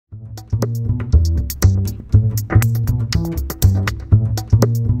Hi,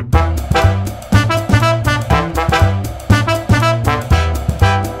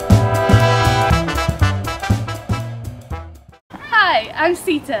 I'm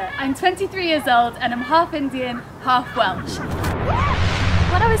Sita. I'm 23 years old and I'm half Indian, half Welsh.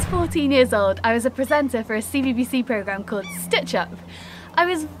 When I was 14 years old, I was a presenter for a CBBC programme called Stitch Up. I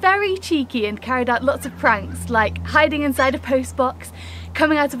was very cheeky and carried out lots of pranks, like hiding inside a postbox,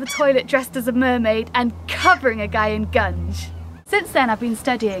 coming out of a toilet dressed as a mermaid, and covering a guy in gunge. Since then, I've been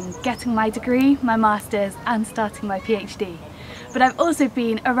studying, getting my degree, my master's, and starting my PhD. But I've also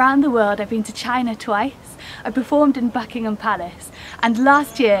been around the world. I've been to China twice, I performed in Buckingham Palace, and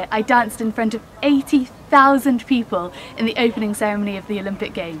last year I danced in front of 80,000 people in the opening ceremony of the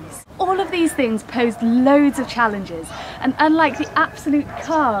Olympic Games. All of these things posed loads of challenges, and unlike the absolute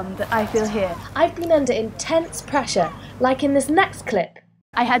calm that I feel here, I've been under intense pressure, like in this next clip.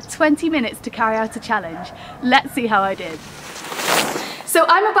 I had 20 minutes to carry out a challenge. Let's see how I did. So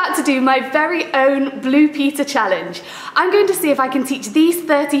I'm about to do my very own Blue Peter challenge. I'm going to see if I can teach these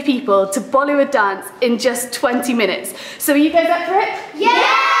 30 people to Bollywood dance in just 20 minutes. So are you guys up for it? Yeah!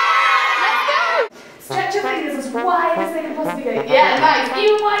 Let's go! Stretch your fingers as wide as they can possibly go. Yeah, nice.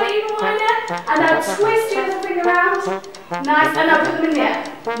 Even wider. And now twist your little finger around. Nice. And now put them in the air.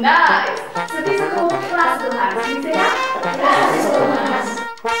 Nice. So these are called classical hands. Can you say that? Classical hands.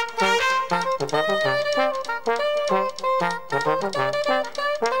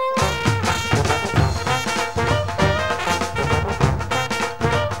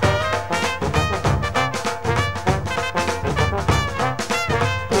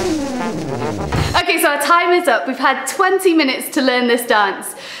 Okay, so our time is up. We've had 20 minutes to learn this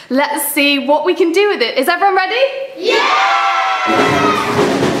dance. Let's see what we can do with it. Is everyone ready? Yeah!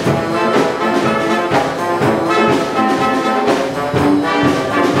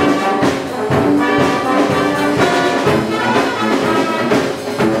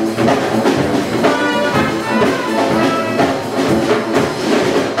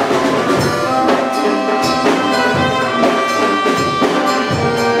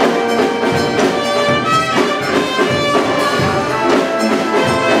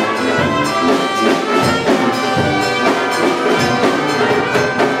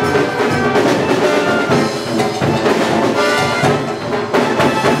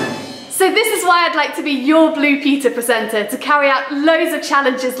 I'd like to be your Blue Peter presenter to carry out loads of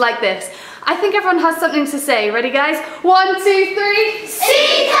challenges like this. I think everyone has something to say. Ready, guys? 1, 2, 3.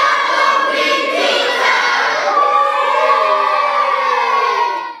 Sita!